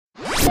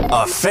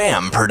A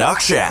FAM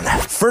production.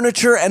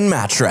 Furniture and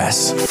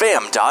mattress.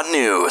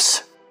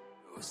 FAM.news.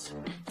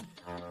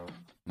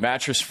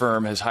 Mattress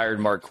Firm has hired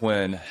Mark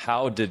Quinn.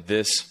 How did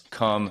this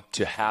come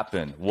to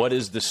happen? What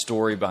is the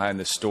story behind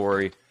the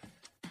story?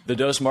 The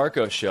Dos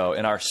Marcos Show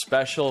and our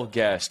special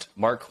guest,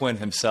 Mark Quinn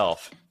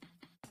himself,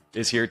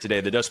 is here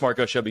today. The Dos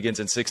Marcos Show begins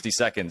in 60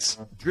 seconds.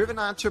 Driven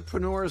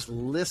entrepreneurs,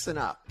 listen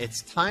up.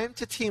 It's time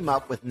to team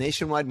up with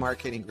Nationwide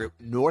Marketing Group,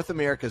 North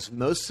America's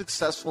most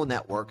successful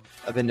network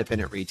of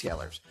independent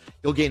retailers.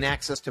 You'll gain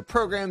access to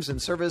programs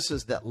and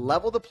services that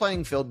level the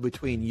playing field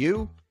between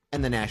you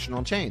and the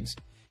national chains.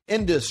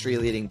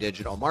 Industry-leading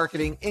digital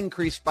marketing,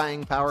 increased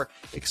buying power,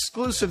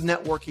 exclusive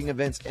networking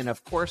events, and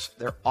of course,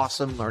 their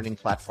awesome learning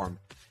platform.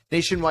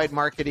 Nationwide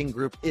Marketing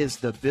Group is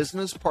the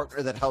business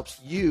partner that helps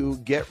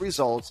you get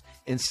results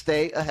and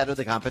stay ahead of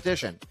the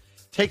competition.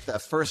 Take the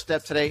first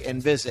step today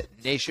and visit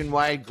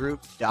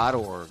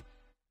nationwidegroup.org.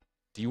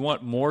 Do you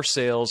want more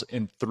sales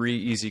in 3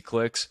 easy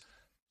clicks?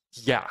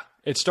 Yeah,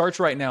 it starts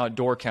right now at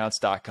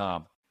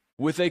doorcounts.com.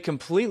 With a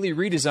completely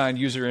redesigned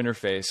user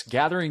interface,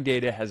 gathering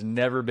data has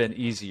never been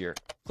easier.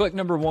 Click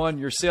number 1,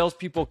 your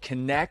salespeople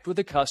connect with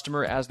the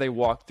customer as they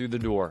walk through the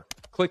door.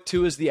 Click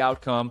 2 is the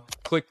outcome.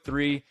 Click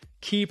 3,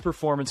 key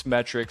performance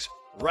metrics,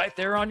 right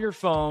there on your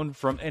phone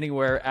from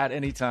anywhere at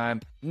any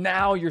time.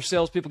 Now your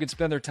salespeople can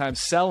spend their time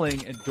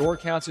selling, and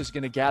DoorCounts is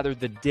going to gather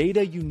the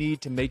data you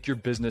need to make your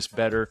business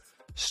better.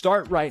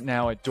 Start right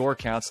now at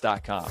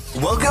doorcounts.com.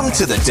 Welcome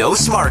to the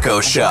Dos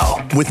Marcos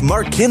Show with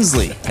Mark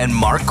Kinsley and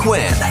Mark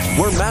Quinn,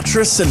 where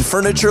mattress and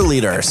furniture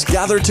leaders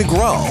gather to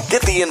grow,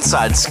 get the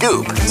inside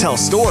scoop, tell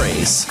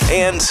stories,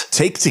 and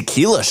take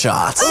tequila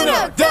shots.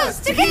 Uno, dos,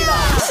 tequila!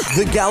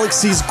 The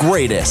galaxy's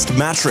greatest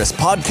mattress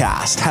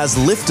podcast has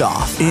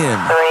liftoff in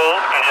 3,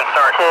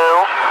 2,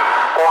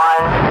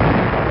 1.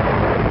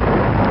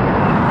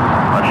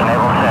 Let's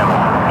enable 7,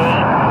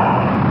 8.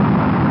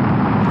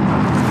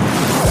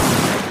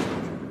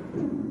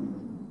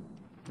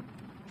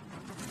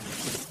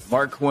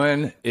 Mark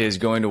Quinn is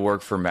going to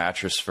work for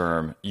Mattress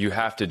Firm. You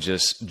have to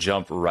just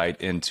jump right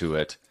into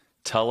it.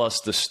 Tell us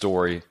the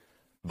story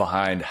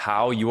behind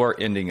how you are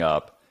ending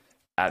up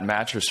at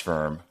Mattress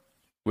Firm,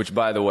 which,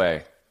 by the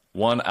way,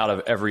 1 out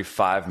of every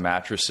 5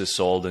 mattresses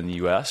sold in the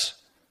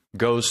U.S.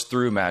 goes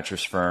through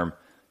Mattress Firm.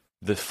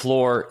 The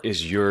floor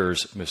is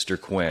yours, Mr.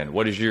 Quinn.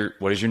 What is your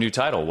new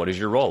title? What is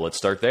your role? Let's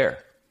start there.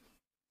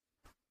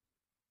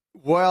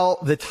 Well,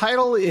 the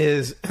title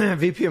is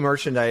VP of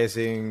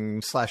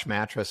Merchandising /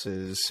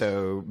 mattresses.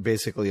 So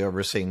basically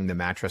overseeing the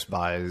mattress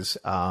buys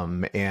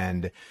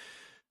and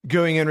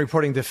going and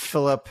reporting to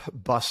Philip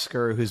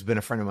Busker, who's been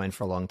a friend of mine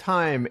for a long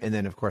time. And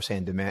then, of course,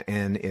 Ann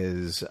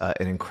is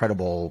an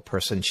incredible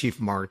person, chief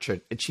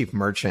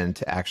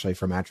merchant actually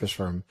for Mattress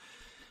Firm.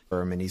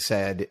 And he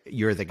said,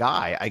 "You're the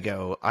guy." I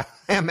go, "I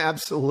am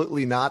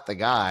absolutely not the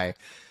guy."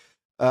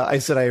 I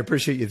said, "I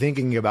appreciate you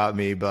thinking about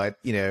me, but,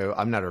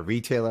 I'm not a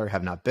retailer,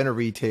 have not been a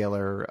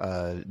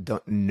retailer,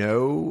 don't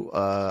know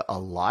a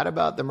lot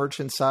about the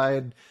merchant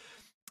side.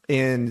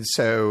 And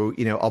so,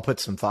 I'll put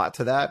some thought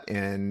to that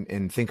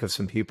and think of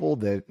some people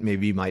that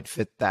maybe might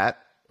fit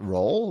that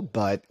role,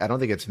 but I don't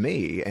think it's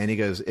me." And he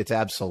goes, "It's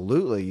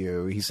absolutely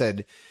you." He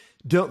said,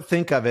 "Don't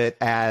think of it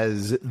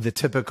as the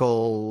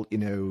typical,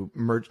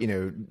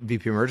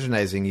 VP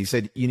merchandising." He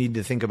said, "You need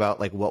to think about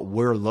like what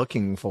we're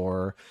looking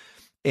for."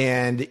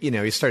 And,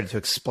 he started to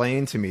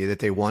explain to me that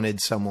they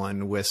wanted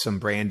someone with some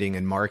branding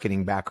and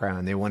marketing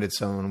background. They wanted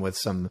someone with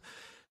some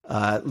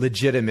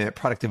legitimate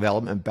product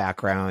development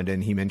background.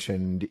 And he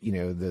mentioned,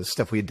 the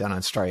stuff we had done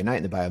on Starry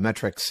Night and the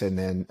biometrics, and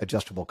then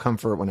adjustable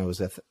comfort when I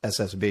was at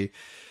SSB.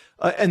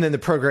 And then the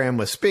program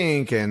with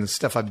Spink and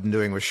stuff I've been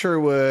doing with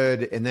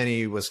Sherwood. And then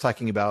he was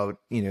talking about,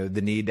 the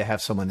need to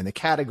have someone in the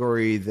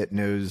category that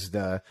knows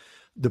the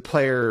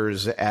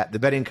players at the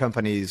betting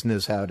companies,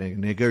 knows how to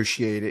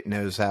negotiate it,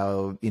 knows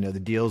how, the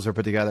deals are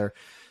put together.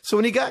 So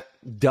when he got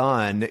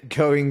done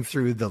going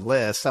through the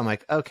list, I'm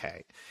like,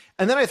 okay.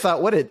 And then I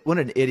thought, what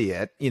an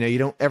idiot. You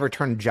don't ever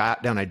turn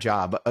down a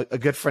job. A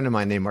good friend of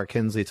mine named Mark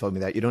Kinsley told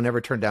me that. You don't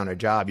ever turn down a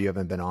job you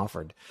haven't been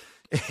offered.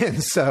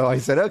 And so I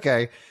said,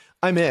 okay,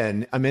 I'm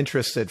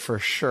interested for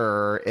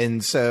sure.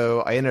 And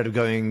so I ended up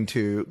going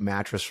to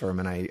Mattress Firm,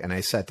 and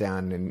I sat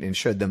down and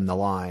showed them the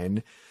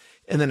line.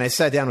 And then I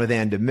sat down with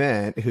Ann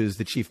DeMint, who's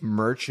the chief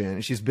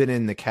merchant. She's been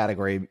in the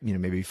category,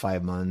 maybe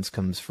 5 months,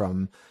 comes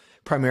from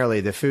primarily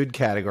the food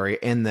category,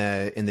 and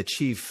the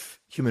chief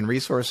human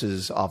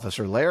resources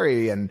officer,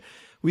 Larry. And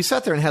we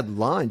sat there and had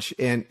lunch,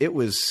 and it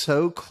was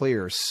so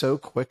clear so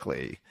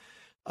quickly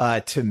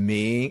to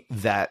me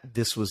that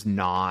this was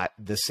not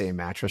the same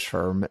Mattress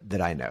Firm that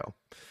I know.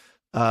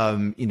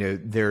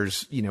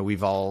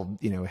 We've all,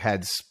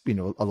 had,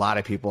 a lot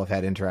of people have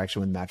had interaction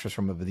with Mattress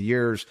Firm over the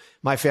years.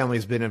 My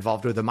family's been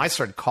involved with them. I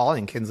started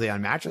calling Kinsley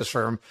on Mattress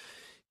Firm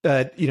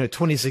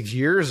 26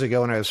 years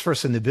ago when I was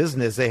first in the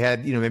business, they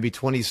had, maybe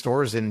 20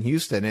 stores in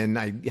Houston, and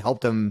I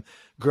helped them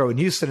grow in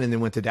Houston and then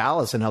went to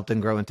Dallas and helped them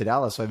grow into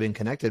Dallas. So I've been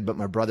connected, but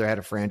my brother had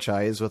a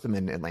franchise with them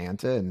in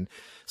Atlanta. And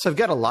so I've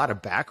got a lot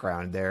of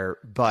background there,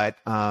 but,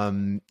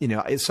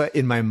 so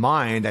in my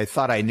mind, I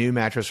thought I knew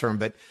Mattress Firm,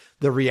 but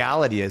the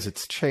reality is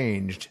it's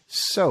changed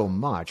so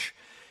much.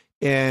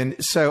 And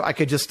so I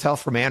could just tell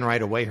from Ann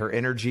right away, her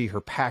energy,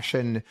 her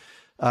passion.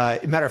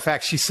 Matter of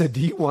fact, she said, "Do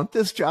you want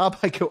this job?"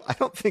 I go, "I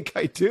don't think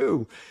I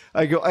do."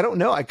 I go, "I don't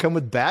know. I come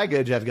with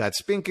baggage. I've got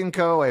Spink &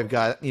 Co. I've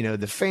got,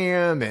 the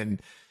fam,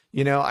 and,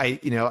 I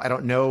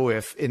don't know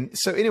if," and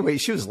so anyway,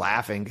 she was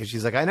laughing because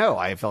she's like, "I know,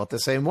 I felt the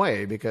same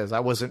way because I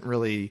wasn't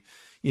really,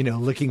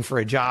 looking for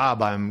a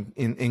job. I'm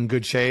in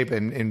good shape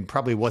and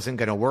probably wasn't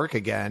going to work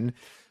again."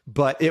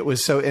 But it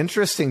was so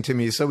interesting to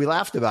me. So we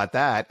laughed about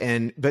that.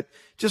 But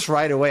just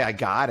right away, I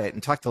got it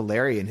and talked to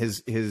Larry and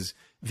his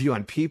view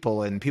on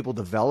people and people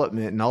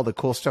development and all the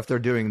cool stuff they're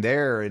doing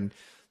there. And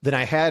then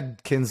I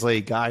had Kinsley,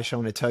 gosh, I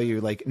want to tell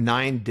you, like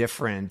 9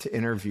 different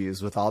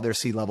interviews with all their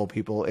C-level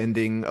people,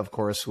 ending, of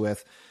course,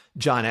 with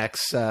John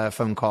X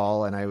phone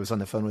call. And I was on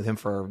the phone with him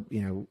for,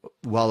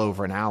 well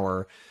over an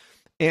hour.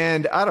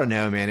 And I don't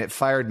know, man, it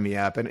fired me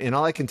up. And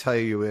all I can tell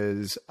you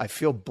is I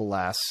feel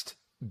blessed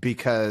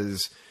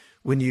because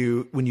when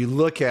you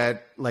look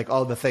at like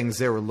all the things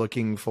they were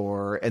looking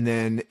for, and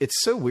then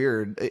it's so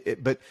weird,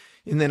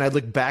 and then I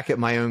look back at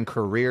my own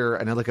career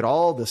and I look at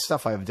all the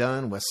stuff I've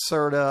done with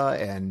Serta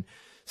and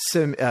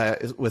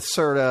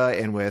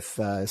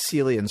with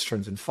Sealy and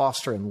Stearns and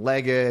Foster and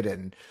Leggett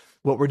and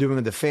what we're doing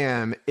with the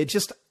fam.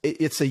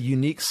 It's a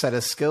unique set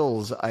of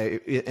skills.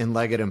 In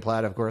Leggett and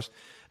Plaid, of course,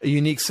 a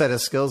unique set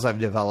of skills I've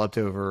developed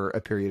over a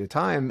period of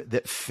time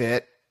that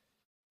fit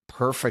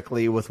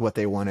perfectly with what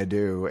they want to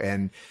do.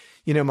 And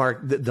Mark,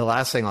 the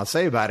last thing I'll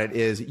say about it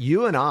is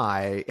you and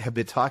I have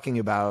been talking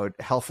about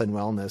health and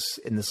wellness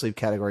in the sleep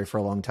category for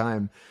a long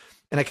time.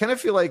 And I kind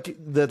of feel like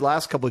the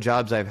last couple of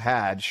jobs I've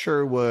had,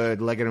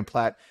 Sherwood, Leggett and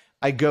Platt,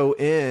 I go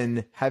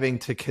in having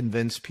to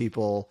convince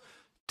people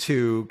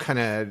to kind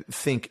of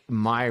think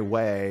my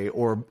way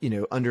or,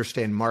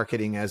 understand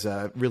marketing as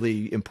a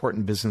really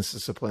important business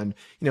discipline.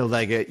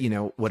 Leggett,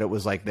 what it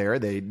was like there.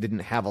 They didn't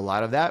have a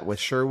lot of that. With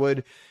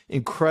Sherwood,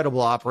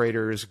 incredible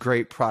operators,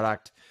 great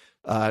product.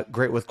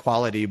 Great with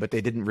quality, but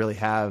they didn't really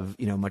have,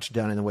 much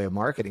done in the way of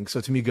marketing.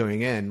 So to me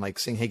going in, like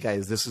saying, "Hey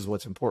guys, this is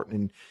what's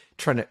important,"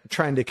 and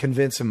trying to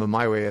convince them of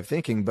my way of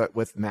thinking. But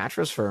with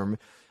Mattress Firm,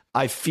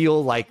 I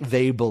feel like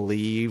they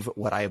believe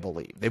what I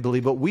believe. They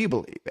believe what we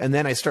believe. And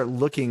then I start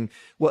looking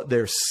what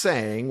they're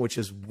saying, which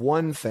is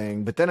one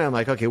thing, but then I'm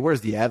like, okay,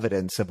 where's the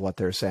evidence of what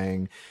they're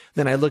saying?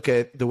 Then I look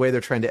at the way they're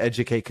trying to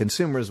educate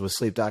consumers with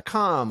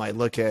sleep.com. I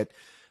look at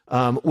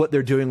what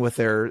they're doing with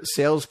their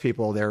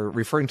salespeople. They're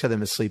referring to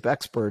them as sleep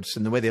experts,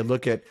 and the way they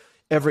look at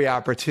every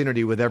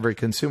opportunity with every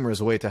consumer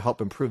as a way to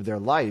help improve their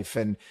life.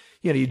 And,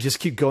 you just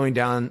keep going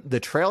down the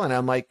trail, and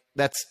I'm like,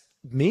 that's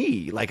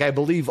me. Like, I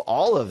believe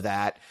all of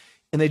that,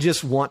 and they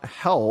just want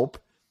help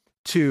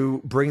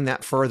to bring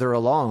that further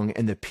along.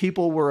 And the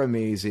people were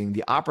amazing.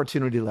 The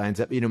opportunity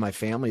lines up. My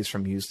family's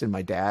from Houston.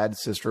 My dad,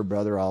 sister,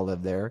 brother, all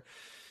live there.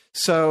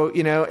 So,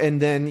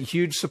 and then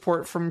huge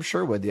support from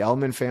Sherwood, the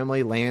Elman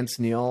family, Lance,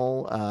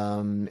 Neil,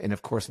 and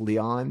of course,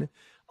 Leon,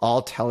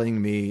 all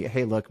telling me,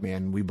 "Hey, look,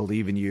 man, we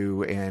believe in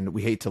you and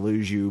we hate to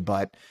lose you,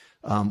 but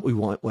we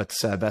want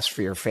what's best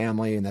for your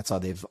family." And that's how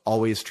they've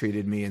always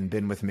treated me and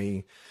been with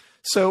me.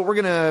 So we're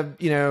going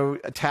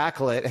to,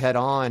 tackle it head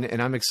on,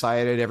 and I'm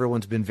excited.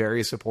 Everyone's been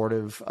very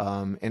supportive.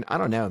 And I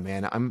don't know,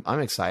 man, I'm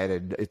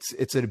excited.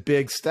 It's a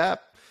big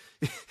step.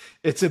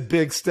 It's a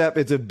big step.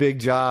 It's a big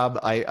job.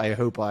 I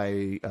hope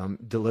I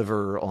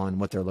deliver on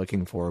what they're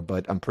looking for,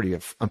 but I'm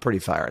pretty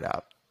fired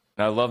up.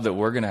 And I love that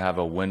we're going to have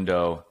a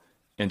window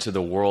into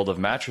the world of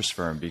Mattress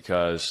Firm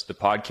because the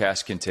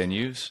podcast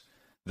continues.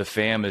 The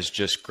fam is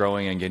just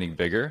growing and getting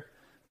bigger.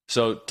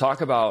 So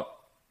talk about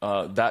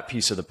that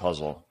piece of the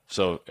puzzle.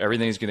 So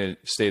everything's going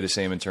to stay the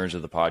same in terms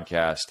of the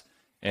podcast,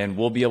 and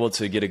we'll be able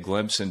to get a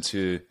glimpse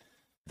into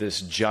this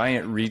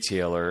giant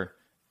retailer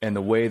and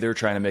the way they're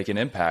trying to make an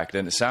impact.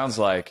 And it sounds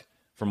like,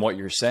 from what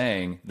you're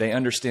saying, they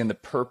understand the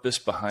purpose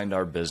behind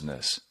our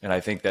business. And I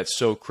think that's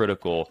so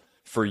critical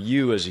for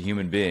you as a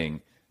human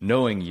being,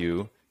 knowing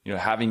you,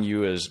 having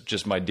you as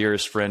just my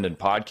dearest friend and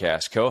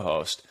podcast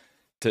co-host,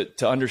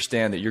 to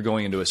understand that you're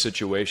going into a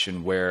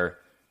situation where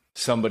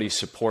somebody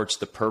supports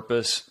the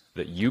purpose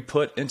that you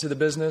put into the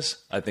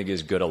business, I think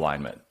is good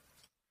alignment.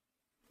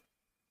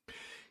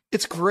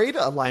 It's great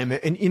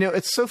alignment. And,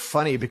 it's so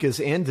funny because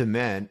Ann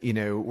Dement,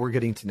 we're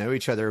getting to know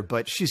each other,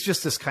 but she's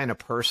just this kind of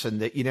person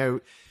that,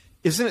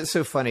 isn't it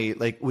so funny?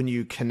 Like when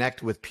you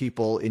connect with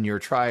people in your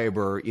tribe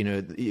or,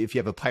 if you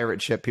have a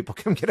pirate ship, people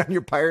come get on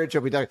your pirate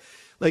ship. We talk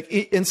like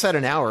inside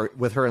an hour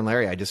with her and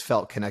Larry, I just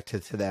felt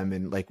connected to them.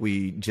 And like,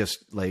 we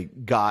just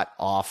like got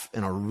off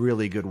in a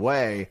really good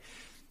way.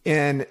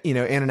 And,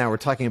 Ann and I were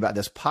talking about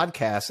this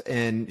podcast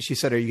and she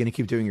said, "Are you going to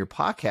keep doing your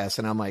podcast?"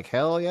 And I'm like,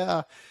 "Hell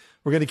yeah."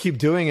 we're going to keep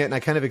doing it. And I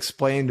kind of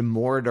explained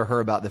more to her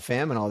about the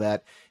FAM and all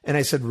that. And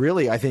I said,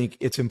 really, I think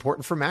it's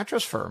important for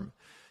Mattress Firm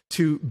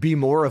to be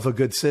more of a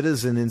good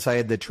citizen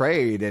inside the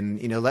trade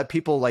and, let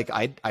people like,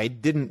 I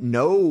didn't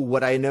know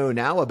what I know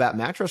now about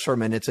Mattress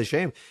Firm, and it's a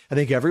shame. I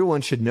think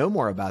everyone should know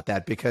more about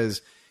that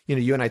because,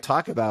 you and I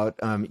talk about,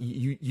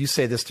 you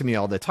say this to me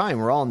all the time.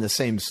 We're all in the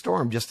same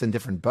storm, just in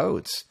different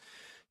boats.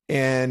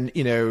 And,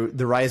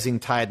 the rising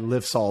tide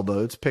lifts all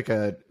boats, pick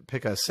a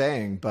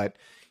saying, but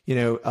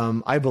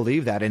I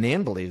believe that, and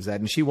Ann believes that,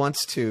 and she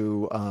wants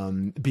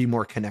to be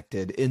more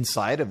connected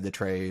inside of the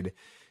trade.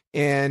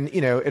 And,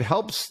 it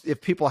helps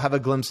if people have a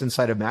glimpse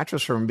inside of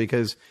Mattress Firm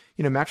because,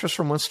 Mattress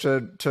Firm wants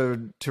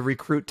to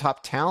recruit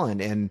top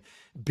talent and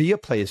be a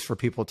place for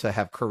people to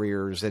have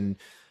careers. And,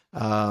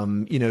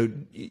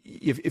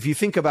 if you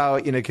think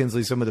about,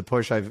 Kinsley, some of the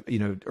push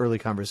early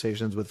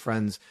conversations with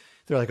friends,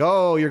 they're like,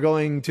 oh, you're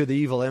going to the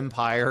evil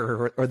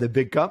empire or the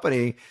big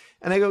company.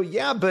 And I go,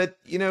 yeah, but,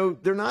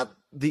 they're not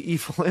the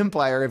evil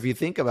empire. If you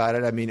think about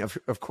it, I mean,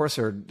 of course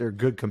they're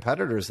good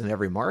competitors in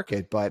every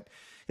market, but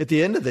at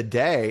the end of the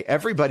day,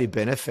 everybody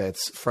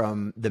benefits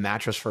from the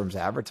Mattress Firm's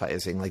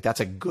advertising. Like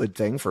that's a good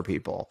thing for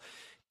people.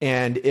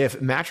 And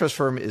if Mattress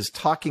Firm is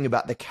talking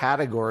about the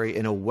category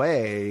in a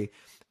way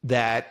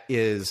that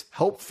is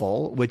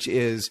helpful, which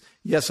is,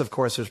 yes, of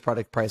course, there's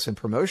product, price, and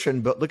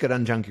promotion, but look at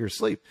Unjunk Your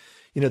Sleep.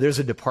 There's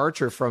a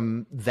departure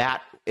from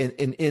that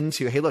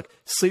into, hey, look,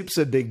 sleep's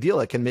a big deal.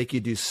 It can make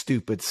you do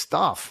stupid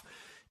stuff.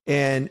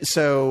 And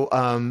so,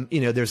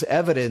 there's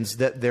evidence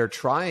that they're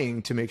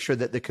trying to make sure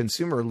that the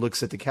consumer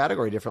looks at the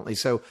category differently.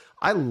 So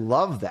I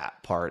love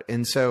that part.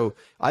 And so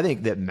I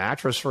think that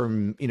Mattress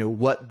Firm,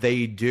 what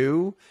they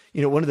do,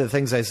 one of the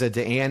things I said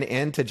to Ann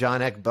and to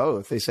John Eck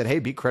both, they said, hey,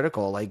 be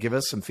critical, like give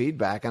us some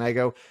feedback. And I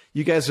go,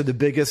 you guys are the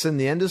biggest in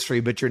the industry,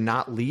 but you're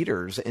not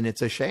leaders. And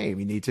it's a shame.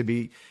 You need to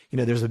be,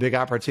 there's a big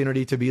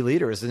opportunity to be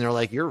leaders. And they're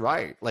like, you're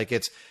right. Like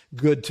it's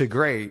good to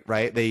great,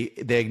 right? They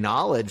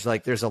acknowledge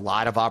like there's a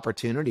lot of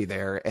opportunity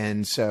there.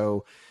 And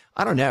so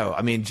I don't know.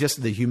 I mean,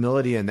 just the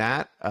humility in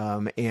that,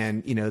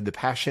 and the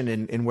passion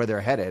in where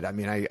they're headed. I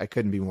mean, I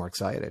couldn't be more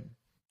excited.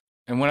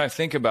 And when I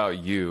think about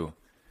you,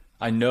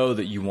 I know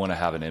that you want to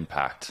have an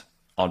impact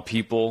on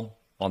people,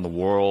 on the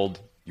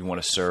world you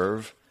want to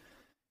serve.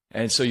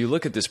 And so you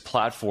look at this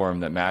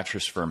platform that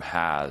Mattress Firm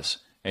has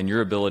and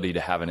your ability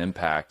to have an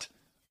impact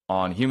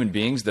on human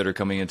beings that are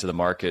coming into the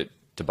market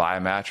to buy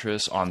a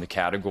mattress, on the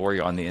category,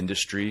 on the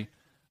industry,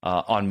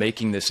 on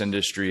making this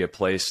industry a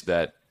place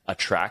that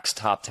attracts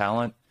top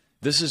talent.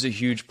 This is a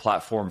huge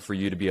platform for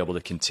you to be able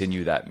to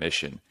continue that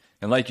mission.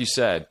 And like you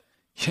said,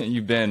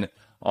 you've been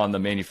on the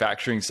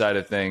manufacturing side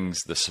of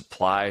things, the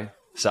supply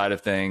side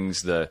of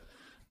things, the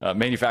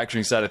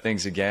manufacturing side of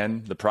things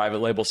again, the private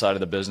label side of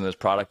the business,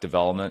 product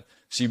development.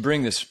 So you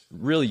bring this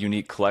really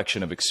unique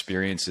collection of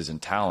experiences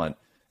and talent.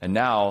 And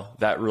now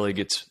that really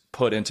gets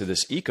put into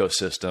this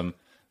ecosystem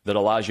that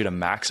allows you to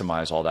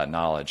maximize all that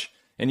knowledge.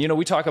 And,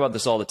 we talk about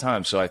this all the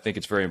time. So I think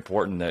it's very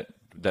important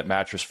that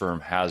Mattress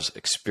Firm has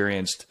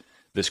experienced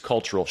this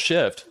cultural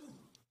shift.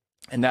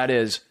 And that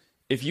is,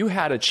 if you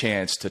had a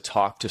chance to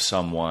talk to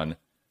someone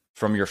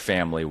from your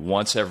family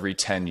once every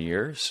 10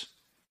 years,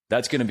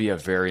 that's going to be a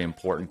very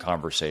important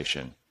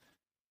conversation.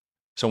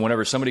 So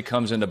whenever somebody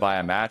comes in to buy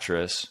a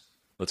mattress,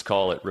 let's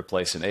call it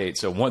replace an 8.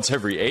 So once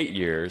every 8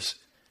 years,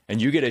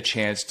 and you get a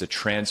chance to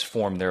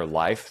transform their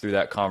life through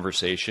that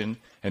conversation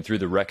and through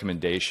the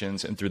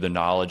recommendations and through the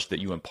knowledge that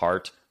you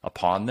impart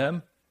upon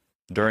them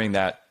during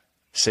that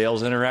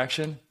sales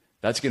interaction,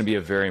 that's going to be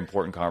a very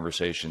important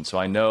conversation. So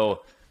I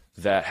know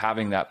that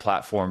having that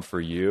platform for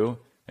you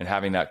and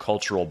having that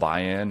cultural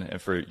buy-in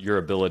and for your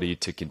ability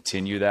to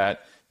continue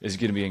that is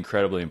going to be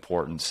incredibly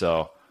important.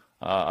 So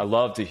I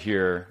love to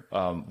hear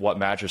what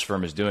Mattress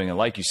Firm is doing. And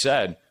like you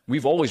said,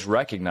 we've always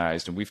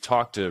recognized, and we've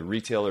talked to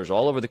retailers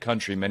all over the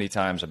country many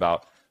times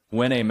about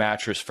when a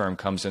Mattress Firm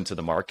comes into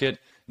the market,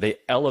 they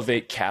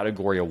elevate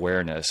category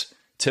awareness,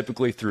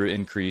 typically through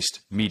increased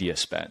media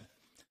spend.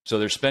 So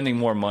they're spending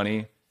more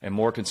money and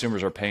more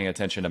consumers are paying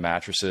attention to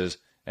mattresses,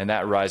 and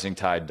that rising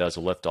tide does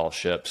lift all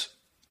ships.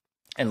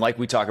 And like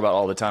we talk about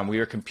all the time, we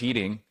are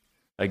competing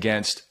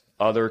against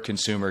other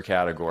consumer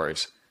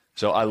categories.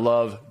 So I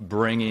love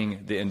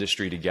bringing the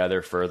industry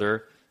together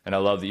further, and I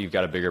love that you've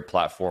got a bigger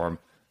platform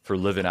for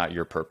living out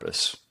your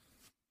purpose.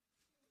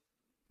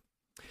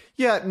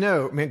 Yeah,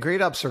 no, man,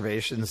 great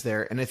observations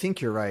there. And I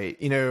think you're right.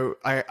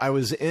 I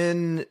was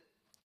in,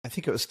 I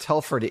think it was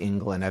Telford,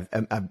 England.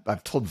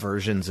 I've told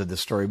versions of the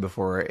story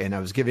before, and I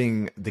was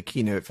giving the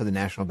keynote for the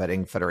National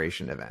Bedding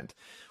Federation event,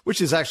 which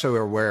is actually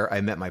where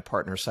I met my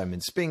partner, Simon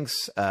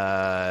Spinks,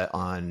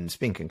 on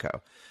Spink &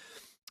 Co.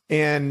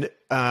 And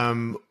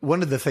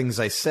one of the things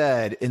I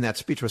said in that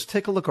speech was,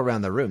 take a look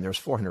around the room. There's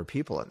 400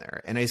 people in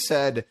there. And I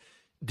said,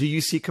 do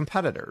you see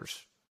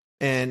competitors?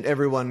 And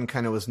everyone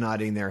kind of was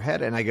nodding their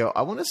head. And I go,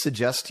 I want to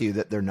suggest to you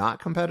that they're not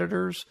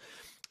competitors,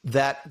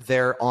 that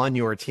they're on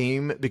your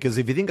team. Because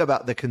if you think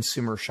about the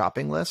consumer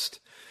shopping list,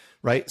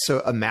 right?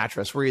 So a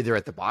mattress, we're either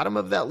at the bottom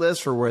of that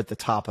list or we're at the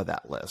top of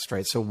that list,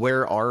 right? So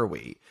where are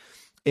we?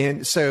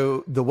 And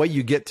so the way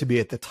you get to be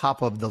at the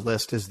top of the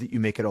list is that you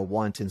make it a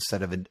want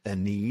instead of a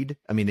need.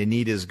 I mean, a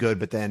need is good,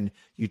 but then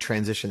you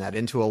transition that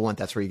into a want.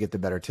 That's where you get the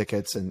better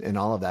tickets and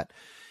all of that.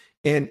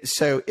 And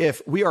so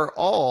if we are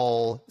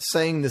all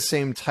saying the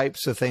same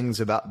types of things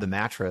about the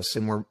mattress,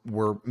 and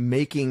we're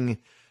making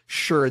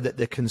sure that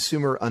the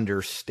consumer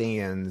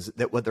understands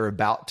that what they're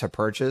about to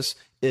purchase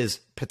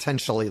is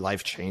potentially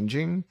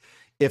life-changing,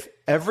 if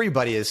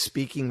everybody is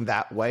speaking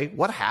that way,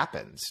 what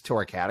happens to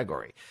our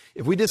category?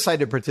 If we decide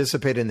to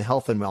participate in the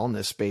health and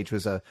wellness space,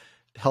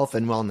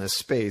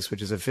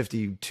 which is a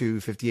 $52,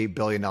 $58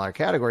 billion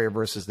category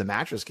versus the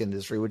mattress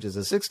industry, which is a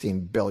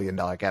 $16 billion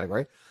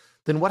category,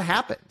 then what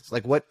happens?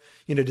 Like what,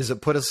 does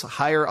it put us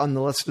higher on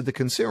the list of the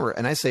consumer?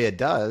 And I say it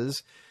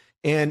does.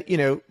 And,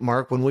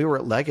 Mark, when we were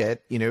at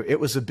Leggett, it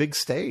was a big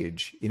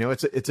stage,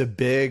 it's a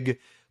big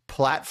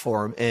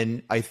platform.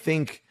 And I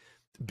think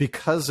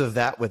because of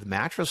that with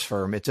Mattress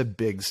Firm, it's a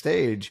big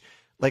stage,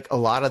 like a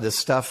lot of the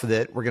stuff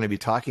that we're going to be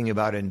talking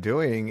about and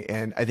doing.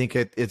 And I think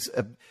it's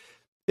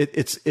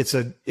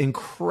an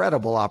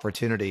incredible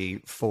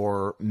opportunity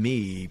for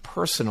me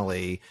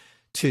personally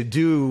to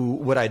do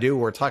what I do,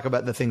 or talk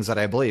about the things that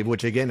I believe,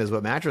 which again is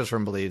what Mattress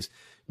Firm believes,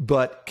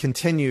 but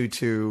continue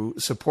to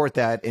support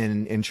that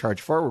and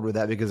charge forward with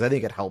that, because I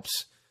think it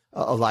helps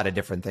a lot of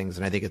different things.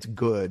 And I think it's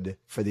good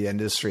for the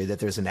industry that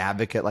there's an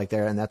advocate like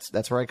there. And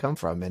that's where I come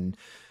from. And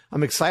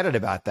I'm excited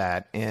about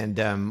that. And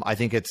I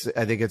think it's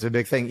a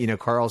big thing.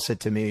 Carl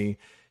said to me,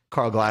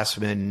 Carl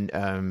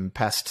Glassman,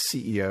 past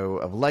CEO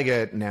of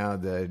Leggett, now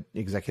the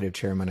executive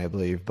chairman, I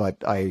believe,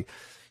 but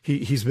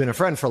he's been a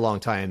friend for a long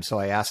time. So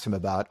I asked him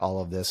about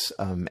all of this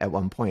at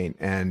one point,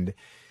 and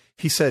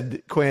he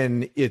said,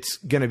 Quinn, it's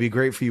going to be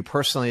great for you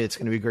personally. It's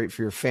going to be great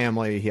for your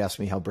family. He asked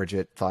me how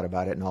Bridget thought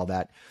about it and all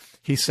that.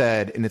 He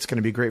said, and it's going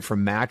to be great for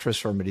Mattress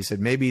Firm, but he said,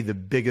 maybe the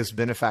biggest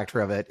benefactor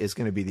of it is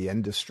going to be the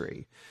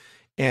industry.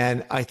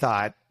 And I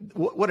thought,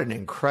 what an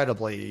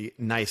incredibly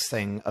nice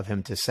thing of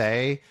him to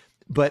say.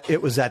 But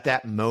it was at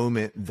that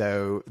moment,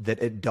 though,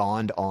 that it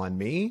dawned on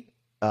me,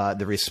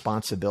 the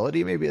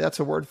responsibility, maybe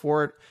that's a word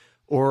for it,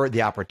 or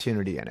the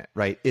opportunity in it,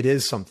 right? It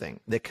is something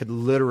that could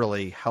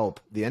literally help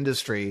the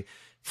industry.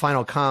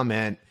 Final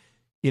comment,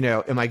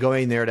 am I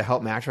going there to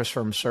help Mattress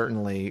Firm?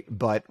 Certainly.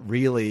 But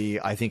really,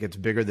 I think it's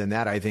bigger than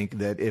that. I think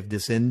that if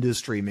this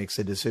industry makes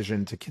a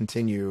decision to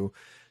continue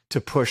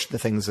to push the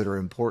things that are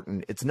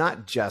important, it's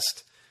not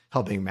just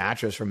helping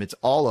Mattress Firm, it's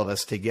all of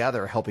us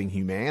together helping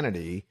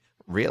humanity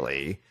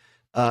really,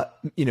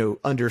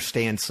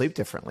 understand sleep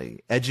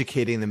differently,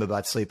 educating them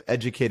about sleep,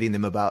 educating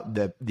them about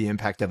the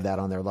impact of that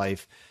on their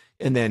life,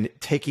 and then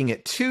taking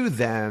it to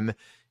them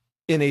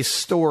in a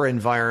store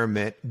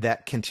environment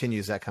that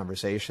continues that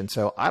conversation.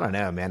 So I don't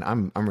know, man,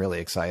 I'm really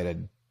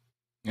excited.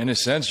 In a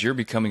sense, you're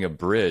becoming a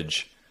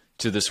bridge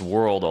to this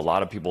world a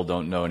lot of people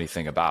don't know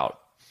anything about,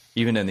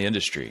 even in the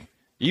industry,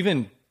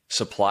 even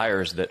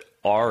suppliers that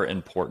are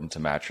important to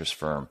Mattress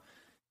Firm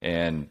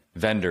and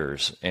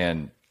vendors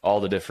and all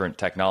the different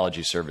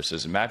technology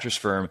services. Mattress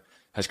Firm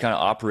has kind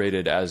of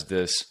operated as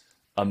this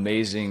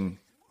amazing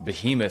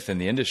behemoth in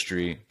the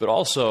industry, but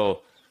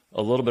also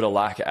a little bit of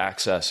lack of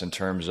access in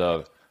terms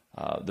of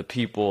the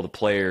people, the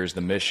players,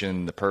 the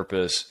mission, the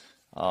purpose,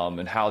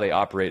 and how they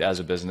operate as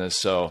a business.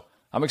 So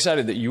I'm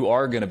excited that you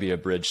are going to be a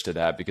bridge to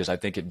that, because I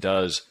think it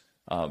does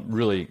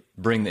really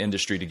bring the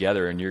industry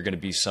together, and you're going to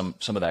be some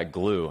of that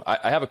glue.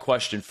 I have a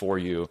question for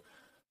you.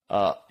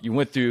 You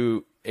went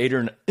through 8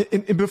 or 9.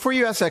 And before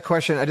you ask that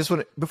question, I just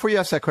want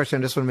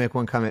to make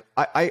one comment.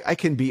 I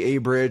can be a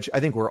bridge. I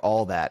think we're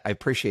all that. I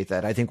appreciate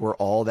that. I think we're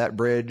all that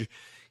bridge.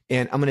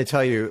 And I'm going to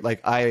tell you,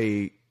 like,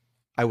 I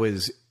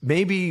was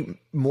maybe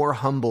more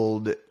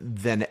humbled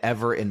than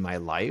ever in my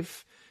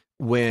life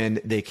when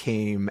they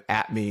came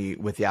at me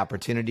with the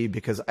opportunity,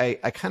 because I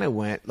kind of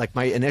went, like,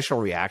 my initial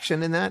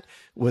reaction in that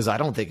was, I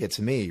don't think it's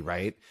me,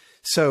 right?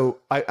 So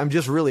I'm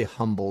just really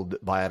humbled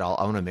by it all.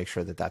 I want to make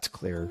sure that that's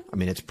clear. I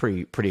mean, it's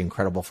pretty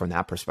incredible from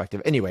that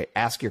perspective. Anyway,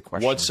 ask your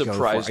question. What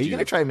surprised you? Are you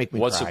going to try and make me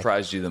What cry?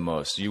 surprised you the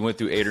most? You went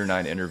through 8 or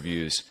 9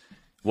 interviews.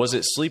 Was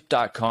it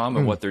Sleep.com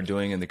and what they're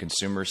doing in the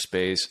consumer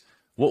space?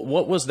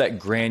 What was that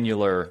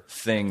granular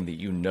thing that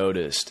you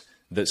noticed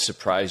that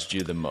surprised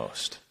you the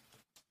most?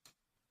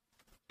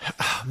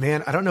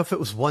 Man, I don't know if it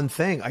was one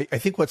thing. I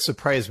think what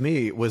surprised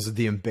me was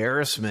the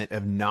embarrassment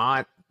of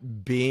not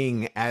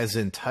being as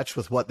in touch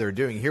with what they're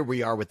doing. Here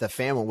we are with the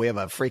family. We have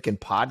a freaking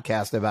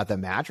podcast about the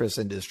mattress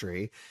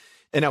industry.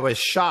 And I was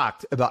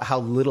shocked about how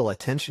little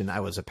attention I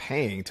was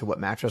paying to what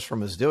Mattress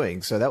Firm was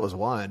doing. So that was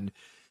one.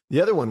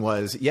 The other one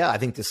was, I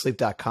think the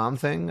Sleep.com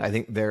thing. I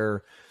think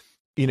they're,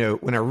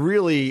 when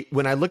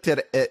I looked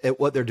at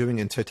what they're doing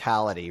in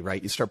totality,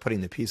 right? You start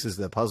putting the pieces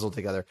of the puzzle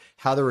together,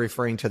 how they're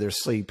referring to their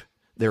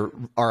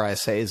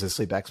RSAs as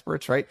sleep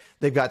experts, right?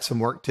 They've got some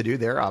work to do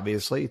there,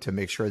 obviously, to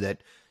make sure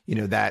that,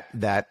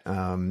 that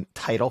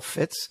title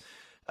fits.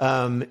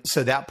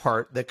 So that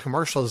part, the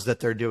commercials that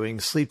they're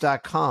doing,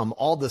 sleep.com,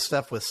 all the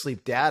stuff with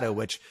sleep data,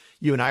 which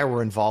you and I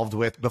were involved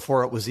with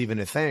before it was even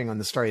a thing on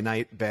the Starry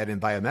Night bed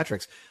and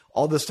biometrics,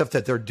 all the stuff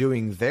that they're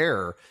doing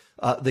there,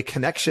 the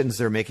connections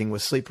they're making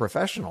with sleep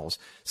professionals.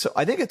 So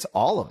I think it's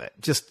all of it,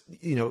 just,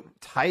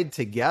 tied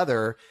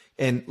together,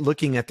 and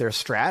looking at their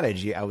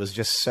strategy, I was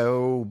just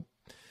so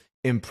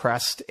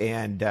impressed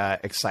and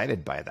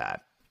excited by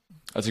that.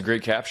 That's a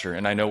great capture.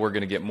 And I know we're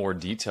going to get more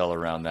detail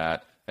around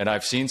that. And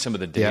I've seen some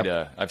of the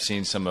data. Yep. I've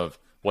seen some of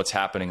what's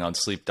happening on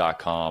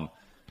sleep.com.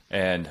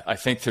 And I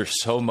think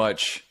there's so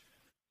much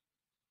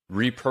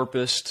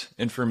repurposed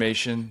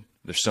information.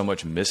 There's so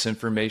much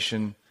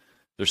misinformation.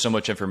 There's so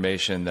much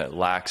information that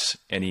lacks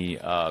any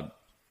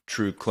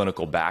true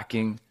clinical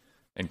backing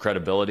and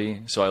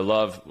credibility. So I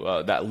love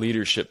that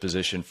leadership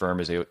position firm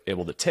is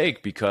able to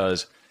take,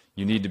 because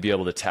you need to be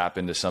able to tap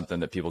into something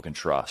that people can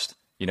trust.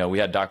 We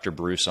had Dr.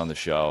 Bruce on the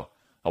show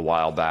a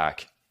while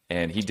back,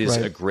 and he did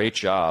a great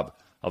job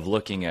of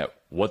looking at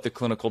what the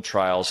clinical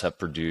trials have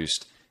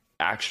produced,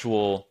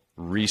 actual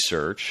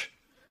research,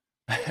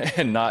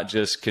 and not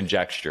just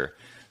conjecture.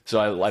 So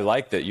I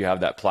like that you have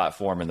that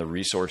platform and the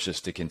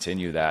resources to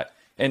continue that.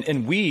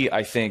 And we,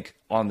 I think,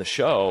 on the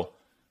show,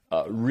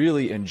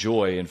 really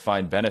enjoy and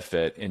find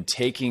benefit in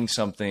taking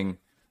something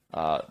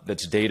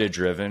that's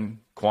data-driven,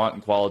 quant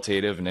and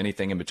qualitative, and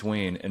anything in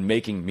between, and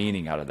making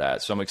meaning out of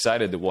that. So I'm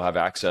excited that we'll have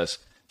access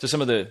to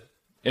some of the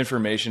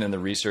information and the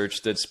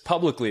research that's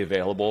publicly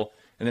available,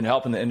 and then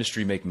helping the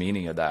industry make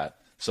meaning of that.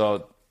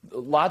 So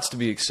lots to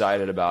be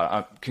excited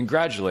about.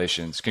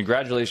 Congratulations.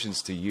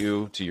 Congratulations to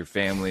you, to your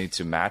family,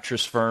 to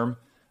Mattress Firm.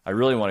 I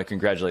really want to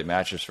congratulate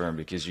Mattress Firm,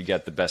 because you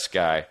get the best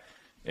guy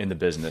in the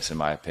business, in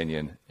my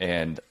opinion.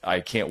 And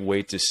I can't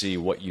wait to see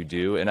what you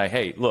do. And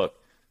hey, look,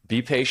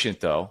 be patient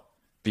though,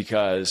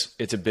 because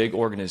it's a big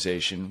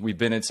organization. We've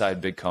been inside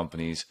big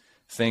companies.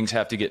 Things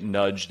have to get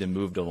nudged and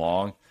moved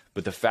along.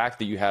 But the fact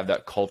that you have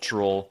that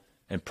cultural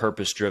and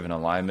purpose-driven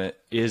alignment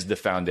is the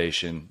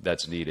foundation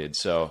that's needed.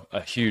 So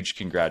a huge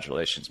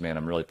congratulations, man.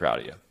 I'm really proud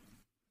of you.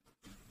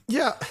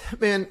 Yeah,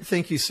 man,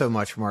 thank you so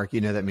much, Mark.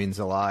 That means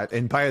a lot.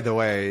 And by the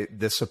way,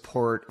 the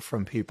support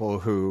from people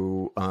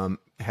who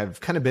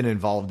have kind of been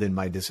involved in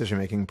my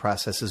decision-making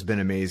process has been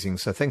amazing.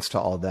 So thanks to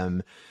all of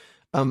them.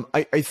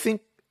 I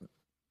think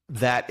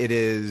that it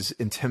is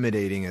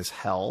intimidating as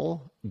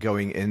hell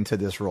going into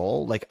this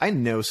role. Like, I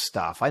know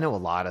a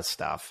lot of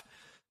stuff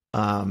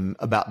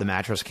about the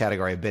mattress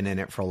category. I've been in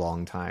it for a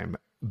long time,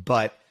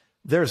 but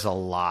there's a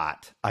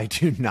lot I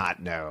do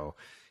not know,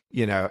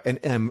 and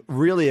I'm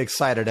really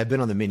excited. I've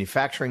been on the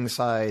manufacturing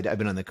side, I've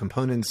been on the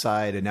component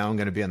side, and now I'm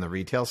going to be on the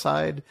retail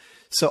side.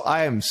 So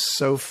I am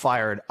so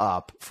fired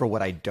up for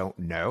what I don't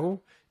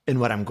know and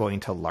what I'm going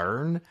to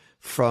learn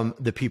from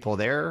the people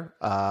there,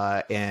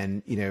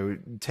 and,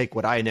 take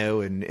what I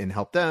know and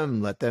help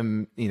them, let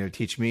them,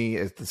 teach me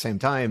at the same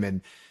time.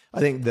 And I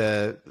think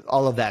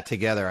all of that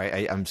together,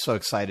 I'm so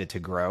excited to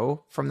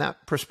grow from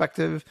that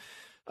perspective.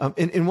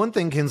 And one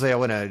thing, Kinsley, I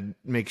want to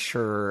make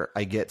sure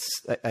I get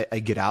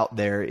out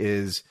there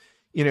is,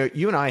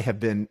 you and I have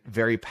been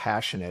very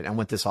passionate. I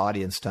want this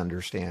audience to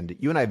understand.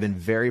 You and I have been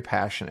very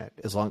passionate.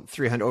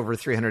 Over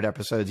 300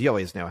 episodes. You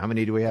always know. How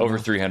many do we have? Over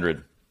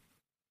 300.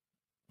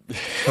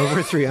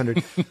 Over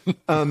 300.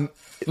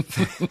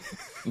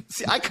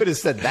 See, I could have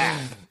said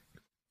that.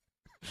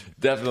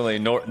 Definitely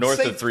north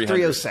of 300.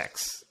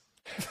 306.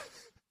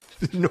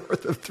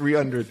 North of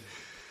 300.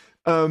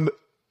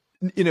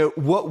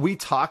 What we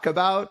talk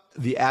about,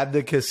 the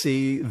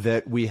advocacy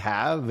that we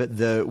have,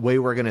 the way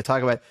we're going to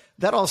talk about,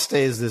 that all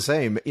stays the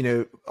same.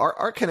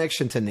 Our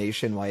connection to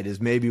Nationwide is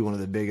maybe one of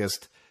the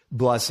biggest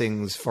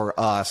blessings for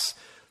us.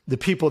 The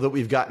people that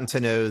we've gotten to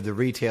know, the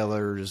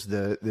retailers,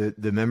 the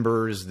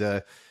members,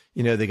 the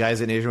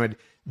guys at Nationwide,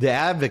 the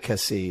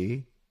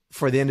advocacy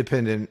for the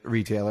independent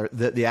retailer,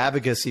 the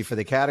advocacy for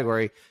the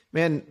category,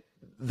 man,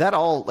 that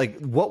all, like,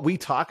 what we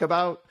talk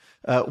about,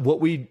 what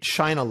we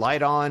shine a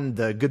light on,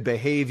 the good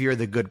behavior,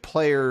 the good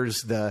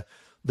players, the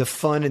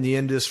fun in the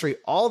industry,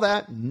 all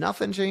that,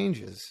 nothing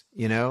changes,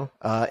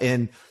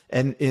 and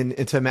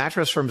to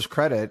Mattress Firm's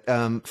credit,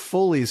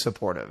 fully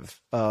supportive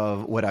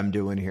of what I'm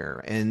doing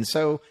here. And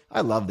so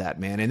I love that,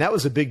 man. And that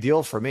was a big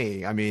deal for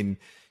me. I mean,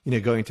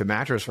 going to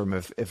Mattress Firm,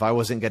 if I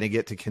wasn't going to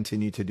get to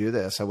continue to do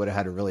this, I would have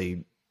had to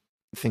really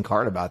think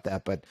hard about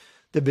that. But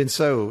they've been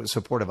so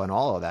supportive on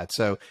all of that.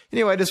 So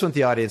anyway, I just want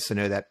the audience to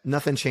know that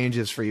nothing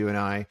changes for you and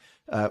I.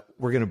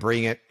 We're going to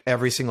bring it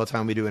every single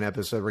time we do an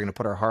episode. We're going to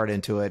put our heart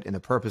into it and the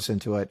purpose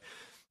into it.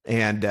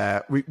 And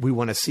we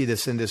want to see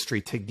this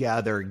industry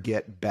together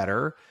get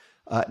better,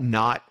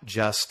 not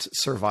just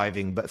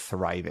surviving, but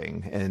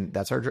thriving. And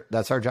that's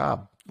our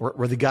job.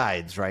 We're the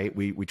guides, right?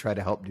 We try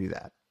to help do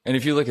that. And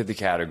if you look at the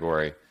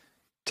category,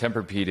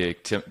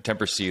 Tempur-Pedic,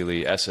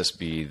 Tempur-Sealy,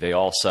 SSB, they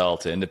all sell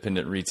to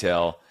independent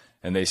retail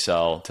and they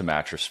sell to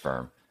Mattress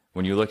Firm.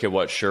 When you look at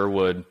what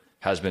Sherwood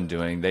has been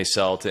doing, they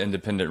sell to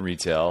independent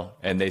retail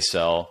and they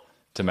sell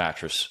to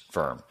Mattress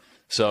Firm.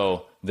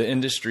 So the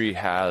industry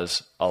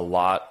has a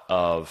lot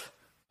of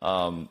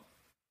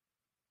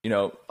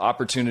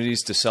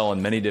opportunities to sell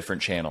in many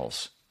different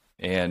channels,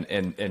 and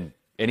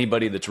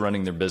anybody that's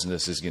running their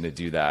business is going to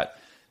do that.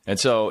 And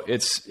so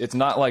it's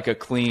not like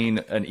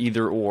an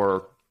either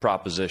or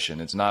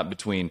proposition. It's not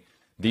between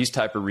these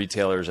type of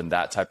retailers and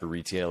that type of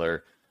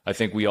retailer. I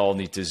think we all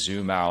need to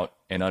zoom out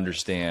and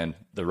understand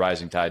the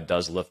rising tide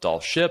does lift all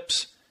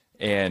ships,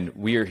 and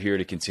we are here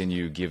to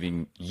continue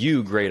giving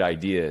you great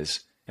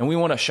ideas. And we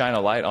want to shine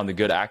a light on the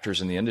good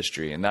actors in the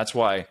industry. And that's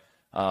why,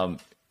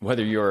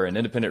 whether you're an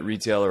independent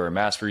retailer or a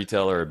mass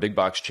retailer or a big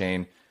box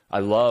chain, I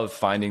love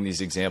finding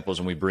these examples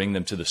and we bring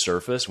them to the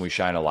surface and we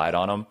shine a light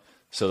on them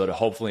so that it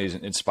hopefully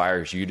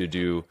inspires you to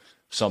do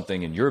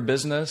something in your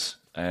business.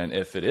 And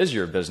if it is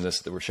your business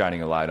that we're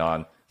shining a light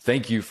on,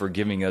 thank you for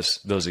giving us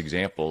those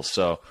examples.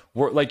 So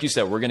like you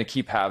said, we're going to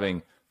keep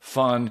having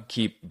fun,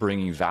 keep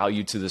bringing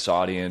value to this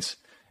audience.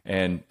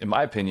 And in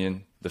my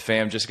opinion, the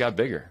fam just got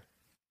bigger.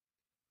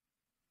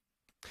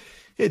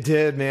 It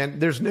did, man.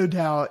 There's no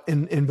doubt.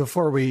 And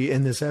before we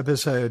end this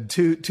episode,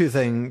 two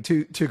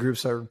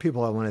groups of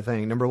people I want to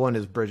thank. Number one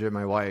is Bridget,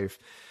 my wife.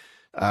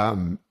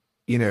 I'll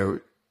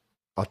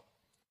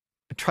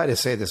try to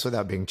say this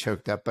without being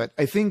choked up, but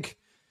I think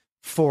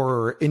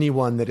for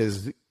anyone that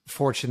is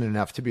fortunate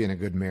enough to be in a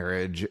good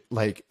marriage,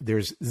 like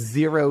there's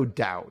zero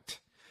doubt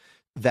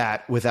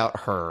that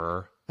without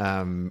her,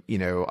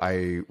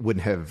 I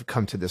wouldn't have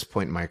come to this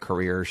point in my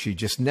career. She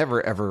just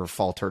never ever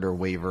faltered or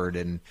wavered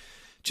and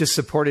just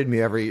supported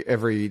me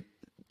every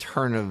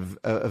turn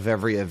of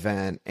every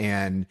event.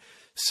 And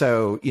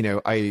so,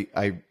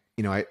 I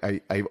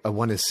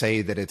want to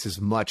say that it's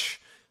as much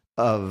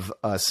of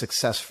a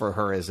success for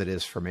her as it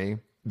is for me,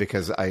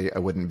 because I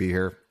wouldn't be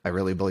here. I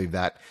really believe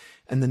that.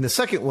 And then the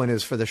second one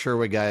is for the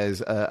Sherwood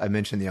guys. I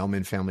mentioned the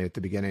Ellman family at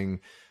the beginning.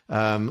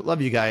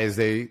 Love you guys.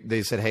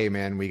 They said, hey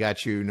man, we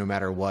got you no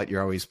matter what.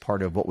 You're always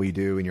part of what we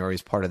do and you're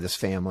always part of this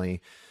family.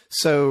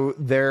 So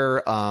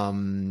their,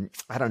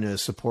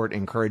 support,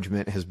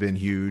 encouragement has been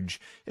huge.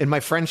 And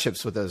my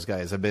friendships with those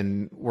guys, I've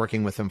been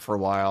working with them for a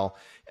while.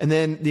 And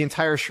then the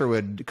entire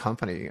Sherwood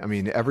company, I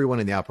mean,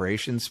 everyone in the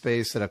operations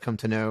space that I've come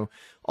to know,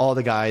 all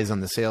the guys on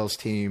the sales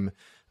team,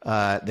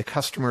 the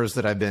customers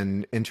that I've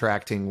been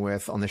interacting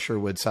with on the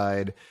Sherwood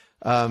side,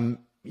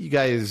 you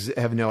guys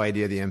have no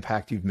idea the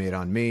impact you've made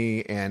on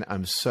me. And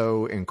I'm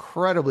so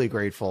incredibly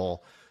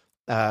grateful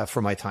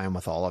for my time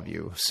with all of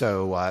you.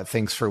 So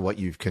thanks for what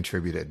you've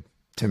contributed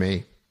to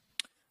me.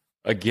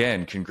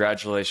 Again,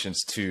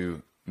 congratulations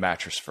to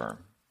Mattress Firm,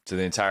 to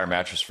the entire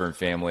Mattress Firm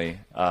family.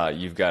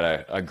 You've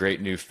got a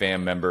great new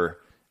fam member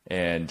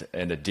and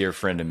a dear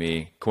friend to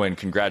me. Quinn,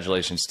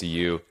 congratulations to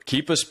you.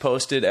 Keep us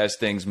posted as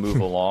things move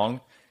along,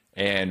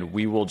 and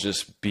we will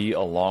just be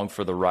along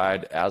for the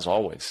ride as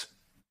always.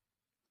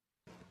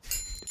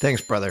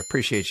 Thanks, brother.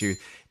 Appreciate you.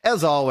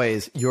 As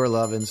always, your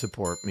love and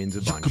support means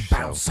a bunch.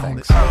 Bounce on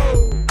it.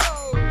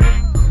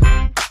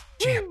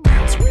 Jam,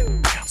 bounce with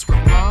it, bounce with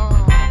it.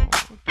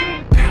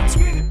 Bounce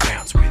with it,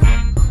 bounce with it.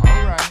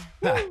 All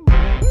right.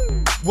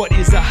 What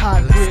is a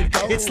hybrid?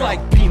 It's like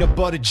peanut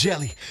butter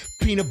jelly,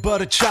 peanut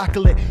butter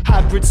chocolate.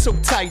 Hybrid so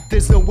tight,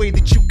 there's no way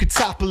that you could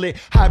topple it.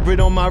 Hybrid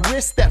on my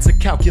wrist, that's a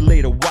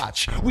calculator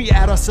watch. We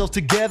add ourselves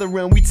together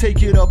and we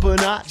take it up a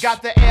notch.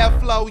 Got the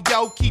airflow,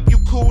 yo, keep you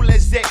cool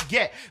as it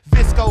get.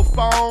 Visco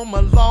foam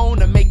alone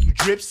to make you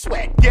drip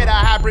sweat. Get a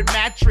hybrid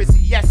mattress,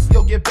 yes,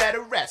 you'll get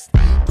better rest.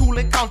 Cool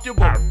and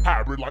comfortable,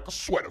 hybrid like a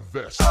sweater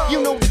vest.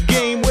 You know the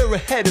game, we're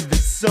ahead of the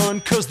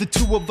sun. Cause the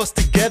two of us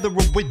together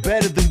are way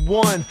better than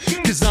one.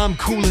 Cause I'm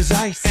cool as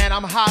ice and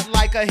I'm hot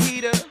like a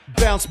heater.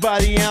 Bounce by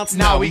the ounce,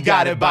 now we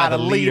got it by the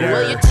liter.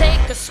 Well, you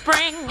take a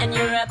spring and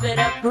you wrap it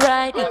up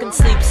right. You can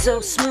sleep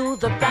so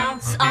smooth or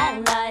bounce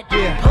all night.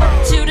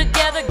 Put two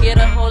together, get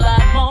a whole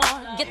lot more.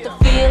 Get the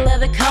feel of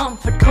the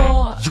comfort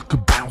core. You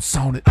can bounce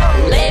on it.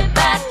 Lay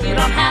back, you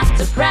don't have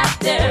to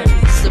practice.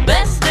 It's the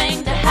best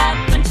thing to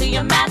happen to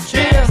your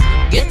mattress.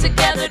 Get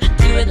together to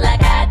do it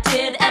like I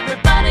did.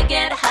 Everybody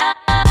get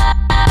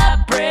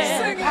hybrid.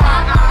 Sing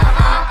hybrid.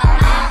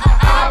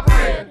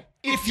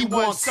 If you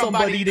want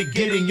somebody to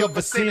get in your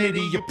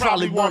vicinity, you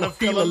probably want to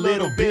feel a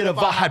little bit of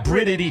a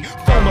hybridity.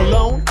 Foam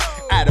alone,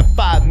 out of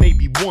 5,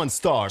 maybe 1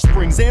 star.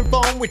 Springs and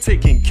foam, we're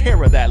taking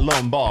care of that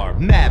lumbar.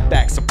 Mad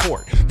back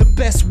support, the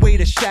best way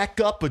to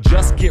shack up or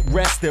just get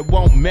rest that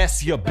won't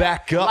mess your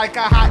back up. Like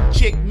a hot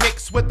chick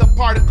mixed with a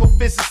particle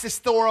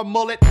physicist or a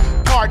mullet.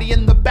 Party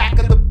in the back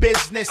of the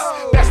business.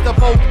 Best of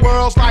both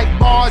worlds like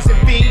Mars and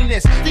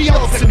Venus. The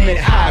ultimate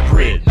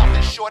hybrid.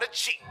 Nothing short of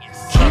genius.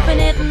 Keeping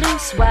it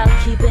loose while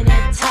keeping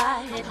it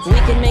tight. We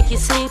can make you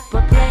sleep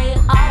or play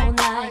all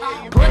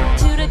night. Put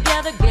two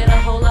together, get a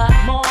whole lot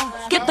more.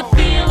 Get the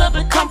feel of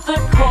the comfort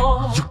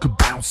core. You can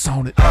bounce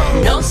on it.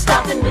 No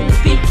stopping when the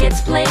beat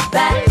gets played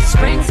back.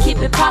 Springs keep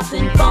it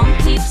popping, foam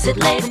keeps it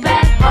laid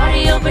back.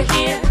 Party over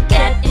here,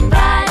 get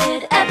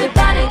invited.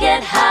 Everybody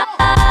get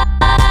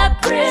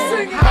hybrid.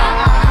 Sing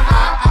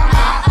hybrid.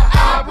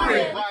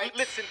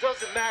 Listen,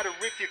 doesn't matter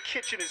if your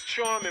kitchen is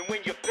charming when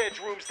your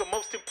bedroom's the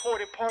most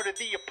important part of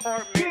the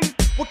apartment.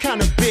 What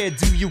kind of bed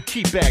do you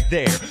keep back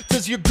there?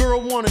 Does your girl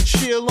wanna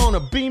chill on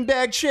a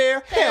beanbag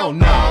chair? Hell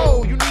no.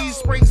 No, you need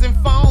springs and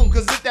foam,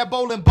 cause if that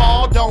bowling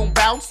ball don't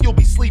bounce, you'll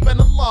be sleeping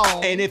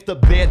alone. And if the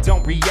bed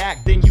don't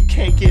react, then you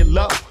can't get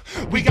low.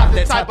 We got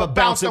that type of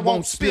bounce that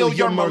won't spill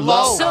your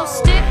Merlot. So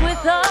stick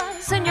with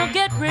us and you'll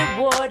get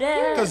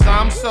rewarded. Cause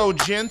I'm so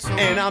gentle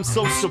And I'm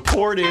so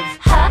supportive.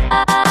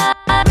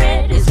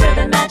 Hybrid is where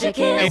the magic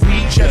is. and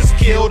we just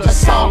killed a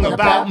song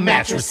about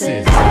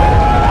mattresses.